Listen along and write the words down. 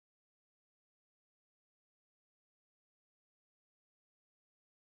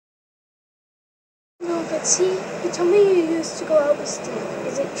But see, you told me you used to go out with Steve.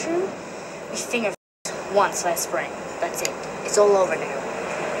 Is it true? We finger once last spring. That's it. It's all over now.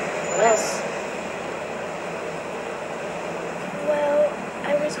 What else? Well,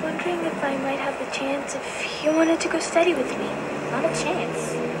 I was wondering if I might have a chance if you wanted to go study with me. Not a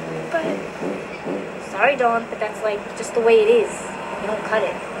chance. But... Sorry, Dawn, but that's like just the way it is. You don't cut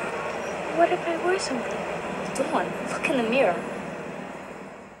it. What if I were something? Dawn, look in the mirror.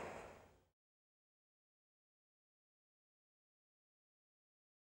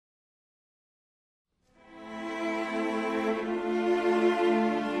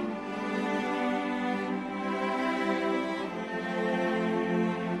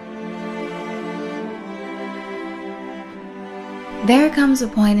 There comes a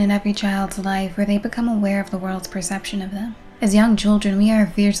point in every child's life where they become aware of the world's perception of them. As young children, we are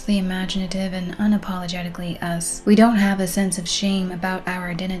fiercely imaginative and unapologetically us. We don't have a sense of shame about our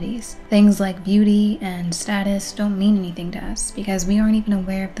identities. Things like beauty and status don't mean anything to us because we aren't even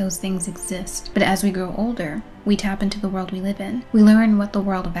aware if those things exist. But as we grow older, we tap into the world we live in. We learn what the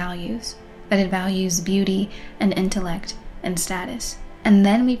world values, that it values beauty and intellect and status. And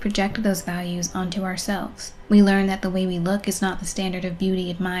then we project those values onto ourselves. We learn that the way we look is not the standard of beauty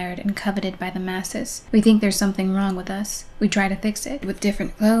admired and coveted by the masses. We think there's something wrong with us. We try to fix it with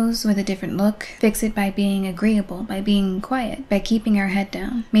different clothes, with a different look. Fix it by being agreeable, by being quiet, by keeping our head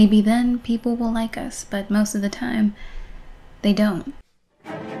down. Maybe then people will like us, but most of the time, they don't.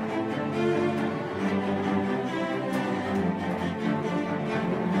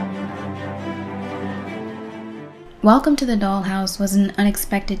 Welcome to the Dollhouse was an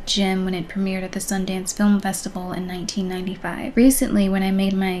unexpected gem when it premiered at the Sundance Film Festival in 1995. Recently, when I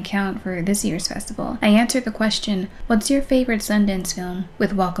made my account for this year's festival, I answered the question, "What's your favorite Sundance film?"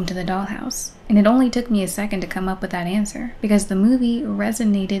 with Welcome to the Dollhouse. And it only took me a second to come up with that answer, because the movie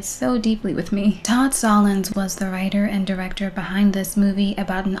resonated so deeply with me. Todd Solondz was the writer and director behind this movie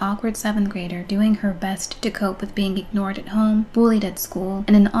about an awkward 7th grader doing her best to cope with being ignored at home, bullied at school,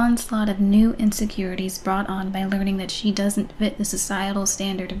 and an onslaught of new insecurities brought on by learning that she doesn't fit the societal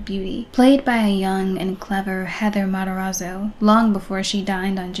standard of beauty. Played by a young and clever Heather Matarazzo, long before she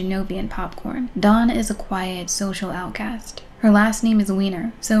dined on Genovian popcorn, Dawn is a quiet social outcast. Her last name is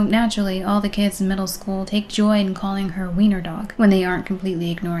Wiener, so naturally all the kids in middle school take joy in calling her Wiener Dog when they aren't completely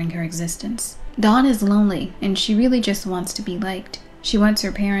ignoring her existence. Dawn is lonely, and she really just wants to be liked. She wants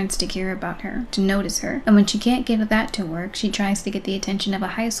her parents to care about her, to notice her, and when she can't get that to work, she tries to get the attention of a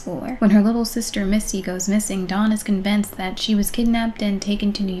high schooler. When her little sister Missy goes missing, Dawn is convinced that she was kidnapped and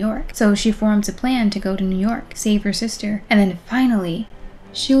taken to New York, so she forms a plan to go to New York, save her sister, and then finally,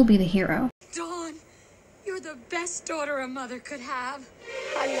 she'll be the hero. Dawn, you're the best daughter a mother could have.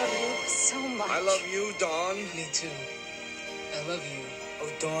 I love you so much. I love you, Dawn. Me too. I love you. Oh,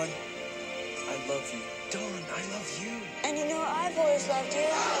 Dawn, I love you. Dawn, I love you. And you know I've always loved you.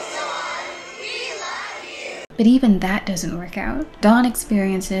 But even that doesn't work out. Dawn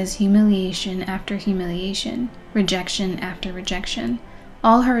experiences humiliation after humiliation, rejection after rejection.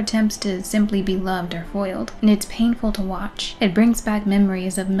 All her attempts to simply be loved are foiled, and it's painful to watch. It brings back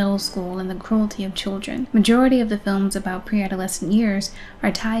memories of middle school and the cruelty of children. Majority of the films about pre-adolescent years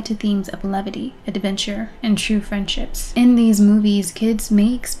are tied to themes of levity, adventure, and true friendships. In these movies, kids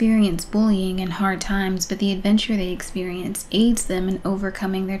may experience bullying and hard times, but the adventure they experience aids them in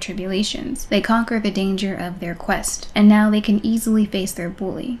overcoming their tribulations. They conquer the danger of their quest, and now they can easily face their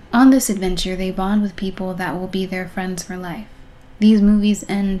bully. On this adventure, they bond with people that will be their friends for life. These movies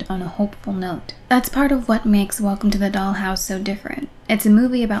end on a hopeful note. That's part of what makes Welcome to the Dollhouse so different. It's a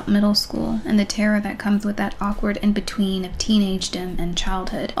movie about middle school and the terror that comes with that awkward in-between of teenagedom and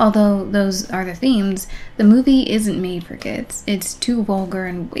childhood. Although those are the themes, the movie isn't made for kids. It's too vulgar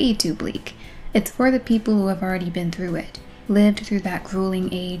and way too bleak. It's for the people who have already been through it, lived through that grueling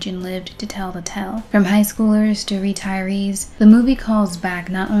age and lived to tell the tale. From high schoolers to retirees, the movie calls back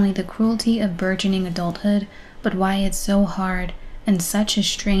not only the cruelty of burgeoning adulthood, but why it's so hard and such a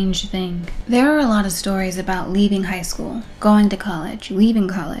strange thing. There are a lot of stories about leaving high school, going to college, leaving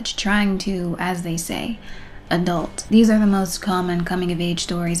college, trying to, as they say, adult. These are the most common coming-of-age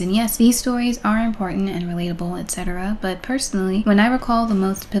stories, and yes, these stories are important and relatable, etc., but personally, when I recall the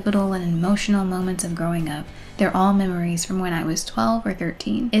most pivotal and emotional moments of growing up, they're all memories from when I was 12 or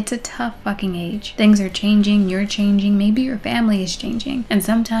 13. It's a tough fucking age. Things are changing, you're changing, maybe your family is changing, and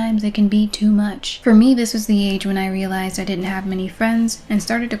sometimes it can be too much. For me, this was the age when I realized I didn't have many friends and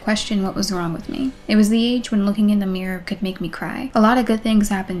started to question what was wrong with me. It was the age when looking in the mirror could make me cry. A lot of good things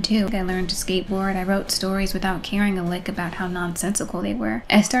happened too. I learned to skateboard, I wrote stories without caring a lick about how nonsensical they were.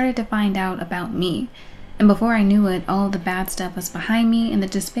 I started to find out about me. And before I knew it, all of the bad stuff was behind me, and the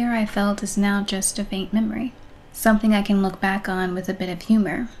despair I felt is now just a faint memory. Something I can look back on with a bit of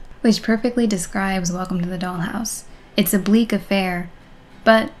humor, which perfectly describes Welcome to the Dollhouse. It's a bleak affair,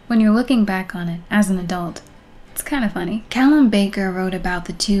 but when you're looking back on it as an adult, it's kind of funny. Callum Baker wrote about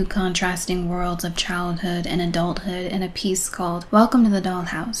the two contrasting worlds of childhood and adulthood in a piece called Welcome to the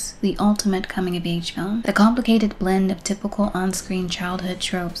Dollhouse, the ultimate coming-of-age film. The complicated blend of typical on-screen childhood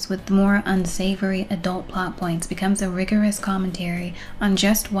tropes with more unsavory adult plot points becomes a rigorous commentary on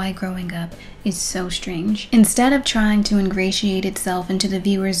just why growing up is so strange. Instead of trying to ingratiate itself into the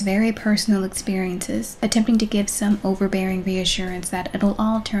viewer's very personal experiences, attempting to give some overbearing reassurance that it'll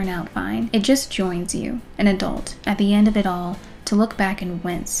all turn out fine, it just joins you, an adult, at the end of it all, to look back and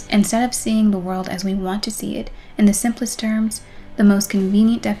wince. Instead of seeing the world as we want to see it, in the simplest terms, the most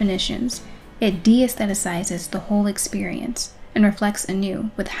convenient definitions, it de-aestheticizes the whole experience and reflects anew,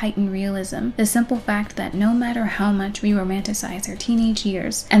 with heightened realism, the simple fact that no matter how much we romanticize our teenage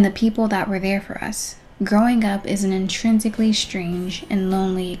years and the people that were there for us, growing up is an intrinsically strange and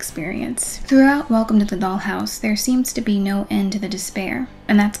lonely experience. Throughout Welcome to the Dollhouse, there seems to be no end to the despair,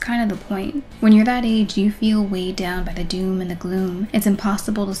 and that's kind of the point. When you're that age, you feel weighed down by the doom and the gloom. It's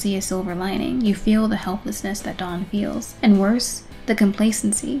impossible to see a silver lining. You feel the helplessness that Dawn feels, and worse, the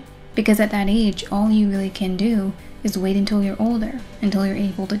complacency, because at that age, all you really can do is wait until you're older, until you're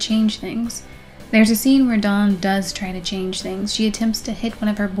able to change things. There's a scene where Dawn does try to change things. She attempts to hit one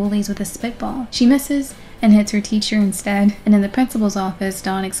of her bullies with a spitball. She misses and hits her teacher instead, and in the principal's office,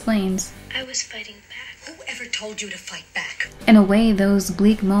 Dawn explains, I was fighting back. Whoever told you to fight back? in a way, those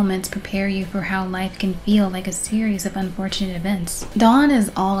bleak moments prepare you for how life can feel like a series of unfortunate events. Dawn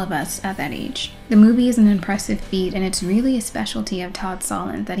is all of us at that age. The movie is an impressive feat, and it's really a specialty of Todd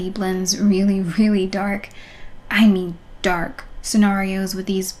Solondz that he blends really dark, dark scenarios with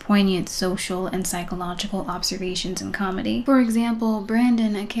these poignant social and psychological observations in comedy. For example,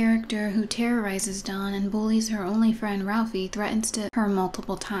 Brandon, a character who terrorizes Dawn and bullies her only friend Ralphie, threatens to her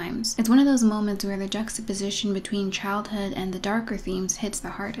multiple times. It's one of those moments where the juxtaposition between childhood and the darker themes hits the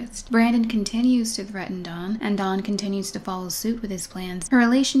hardest. Brandon continues to threaten Dawn, and Dawn continues to follow suit with his plans. Her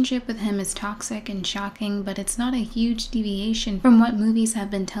relationship with him is toxic and shocking, but it's not a huge deviation from what movies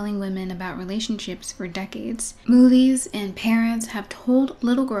have been telling women about relationships for decades. Movies and parents have told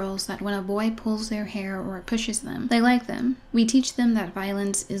little girls that when a boy pulls their hair or pushes them, they like them. We teach them that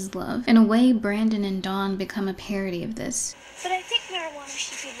violence is love. In a way, Brandon and Dawn become a parody of this. But I think marijuana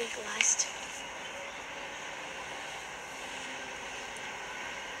should be legalized.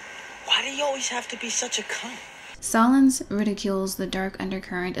 Why do you always have to be such a cunt? Solondz ridicules the dark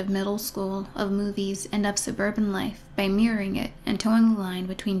undercurrent of middle school, of movies, and of suburban life by mirroring it and towing the line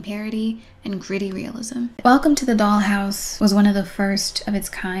between parody and gritty realism. Welcome to the Dollhouse was one of the first of its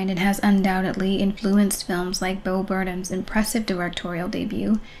kind and has undoubtedly influenced films like Bo Burnham's impressive directorial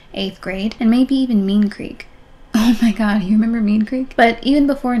debut, 8th Grade, and maybe even Mean Creek. Oh my god, you remember Mean Creek? But even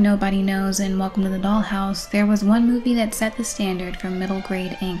before Nobody Knows and Welcome to the Dollhouse, there was one movie that set the standard for middle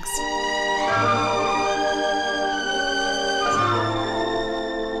grade angst.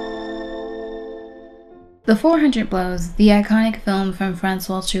 The 400 Blows, the iconic film from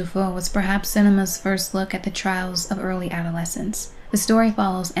Francois Truffaut, was perhaps cinema's first look at the trials of early adolescence. The story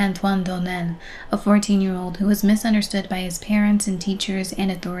follows Antoine Donnel, a 14-year-old who was misunderstood by his parents and teachers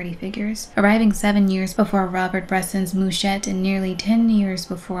and authority figures. Arriving 7 years before Robert Bresson's Mouchette and nearly 10 years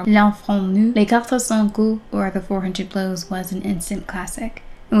before L'Enfant Nu, Les 400 Coups, or The 400 Blows, was an instant classic.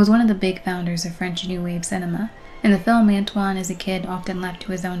 It was one of the big founders of French New Wave cinema. In the film, Antoine is a kid often left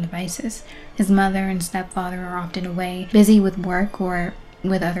to his own devices. His mother and stepfather are often away, busy with work or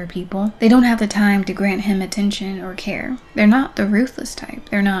with other people. They don't have the time to grant him attention or care. They're not the ruthless type.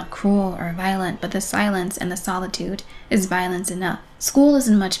 They're not cruel or violent, but the silence and the solitude is violence enough. School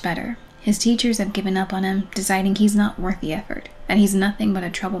isn't much better. His teachers have given up on him, deciding he's not worth the effort, that he's nothing but a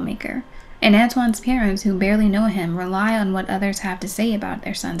troublemaker. And Antoine's parents, who barely know him, rely on what others have to say about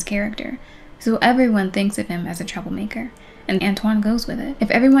their son's character. So everyone thinks of him as a troublemaker, and Antoine goes with it. If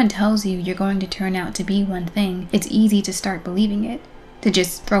everyone tells you you're going to turn out to be one thing, it's easy to start believing it, to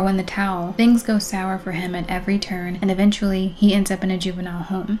just throw in the towel. Things go sour for him at every turn, and eventually he ends up in a juvenile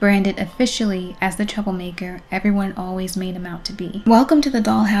home, branded officially as the troublemaker everyone always made him out to be. Welcome to the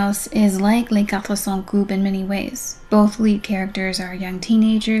Dollhouse is like Les 400 Coups in many ways. Both lead characters are young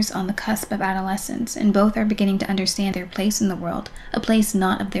teenagers on the cusp of adolescence, and both are beginning to understand their place in the world, a place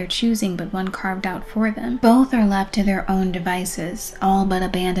not of their choosing but one carved out for them. Both are left to their own devices, all but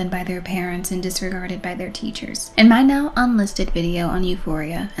abandoned by their parents and disregarded by their teachers. In my now unlisted video on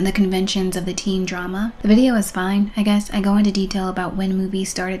Euphoria and the conventions of the teen drama, the video is fine, I guess. I go into detail about when movies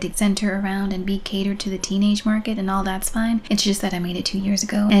started to center around and be catered to the teenage market, and all that's fine. It's just that I made it 2 years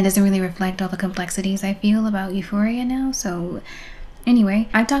ago, and it doesn't really reflect all the complexities I feel about Euphoria now, so anyway,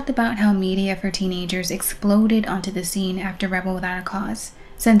 I talked about how media for teenagers exploded onto the scene after Rebel Without a Cause.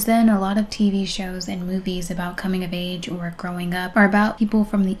 Since then, a lot of TV shows and movies about coming of age or growing up are about people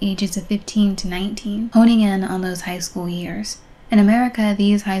from the ages of 15 to 19, honing in on those high school years. In America,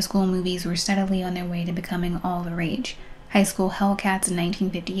 these high school movies were steadily on their way to becoming all the rage. High School Hellcats in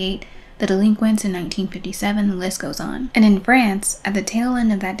 1958, The Delinquents in 1957, the list goes on. And in France, at the tail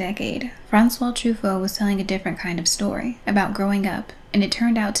end of that decade, Francois Truffaut was telling a different kind of story about growing up, and it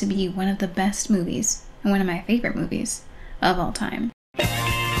turned out to be one of the best movies, and one of my favorite movies, of all time.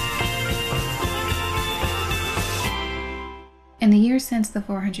 In the years since The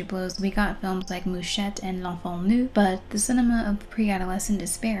 400 Blows, we got films like Mouchette and L'Enfant Nu, but the cinema of pre-adolescent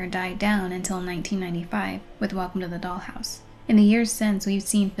despair died down until 1995 with Welcome to the Dollhouse. In the years since, we've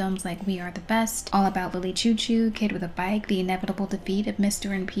seen films like We Are the Best, All About Lily Choo Choo, Kid with a Bike, The Inevitable Defeat of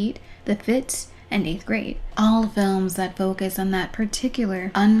Mr. and Pete, The Fits, and 8th Grade. All films that focus on that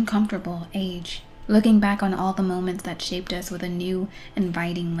particular uncomfortable age, looking back on all the moments that shaped us with a new,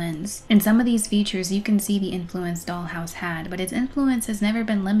 inviting lens. In some of these features, you can see the influence Dollhouse had, but its influence has never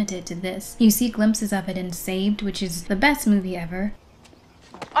been limited to this. You see glimpses of it in Saved, which is the best movie ever.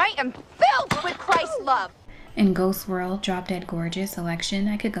 I am filled with Christ's love. In Ghost World, Drop Dead Gorgeous, Election,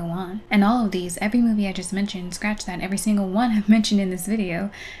 I could go on. And all of these, every movie I just mentioned, scratch that, every single one I've mentioned in this video,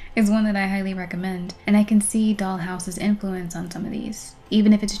 is one that I highly recommend. And I can see Dollhouse's influence on some of these,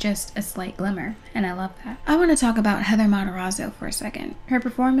 even if it's just a slight glimmer, and I love that. I want to talk about Heather Matarazzo for a second. Her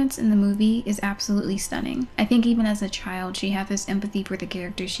performance in the movie is absolutely stunning. I think even as a child, she had this empathy for the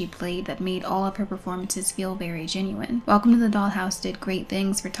characters she played that made all of her performances feel very genuine. Welcome to the Dollhouse did great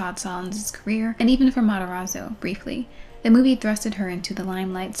things for Todd Solondz' career, and even for Matarazzo, briefly. The movie thrusted her into the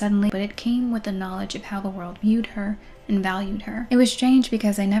limelight suddenly, but it came with the knowledge of how the world viewed her and valued her. It was strange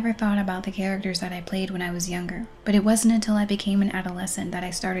because I never thought about the characters that I played when I was younger, but it wasn't until I became an adolescent that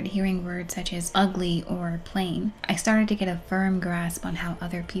I started hearing words such as ugly or plain. I started to get a firm grasp on how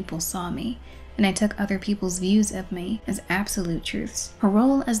other people saw me, and I took other people's views of me as absolute truths. Her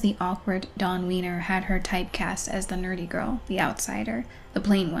role as the awkward Dawn Wiener had her typecast as the nerdy girl, the outsider, the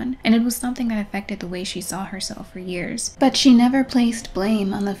plain one, and it was something that affected the way she saw herself for years. But she never placed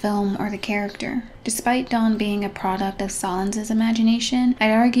blame on the film or the character. Despite Dawn being a product of Solondz's imagination,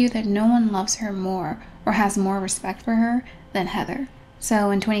 I'd argue that no one loves her more or has more respect for her than Heather.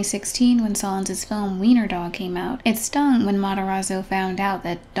 So in 2016, when Solondz's film Wiener Dog came out, it stung when Matarazzo found out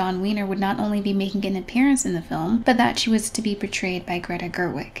that Dawn Wiener would not only be making an appearance in the film, but that she was to be portrayed by Greta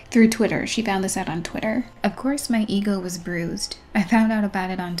Gerwig. Through Twitter, she found this out on Twitter. Of course, my ego was bruised. I found out about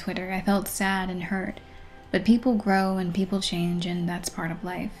it on Twitter. I felt sad and hurt. But people grow and people change, and that's part of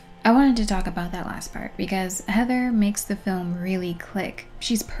life. I wanted to talk about that last part because Heather makes the film really click.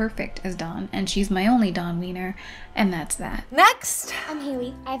 She's perfect as Dawn, and she's my only Dawn Wiener, and that's that. Next! I'm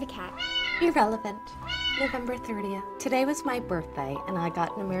Haley. I have a cat. Irrelevant. November 30th. Today was my birthday, and I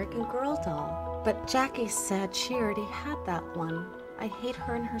got an American Girl doll. But Jackie said she already had that one. I hate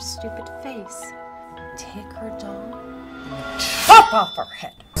her and her stupid face. Take her doll and chop off her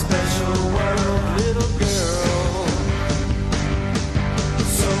head. Special world, little girl.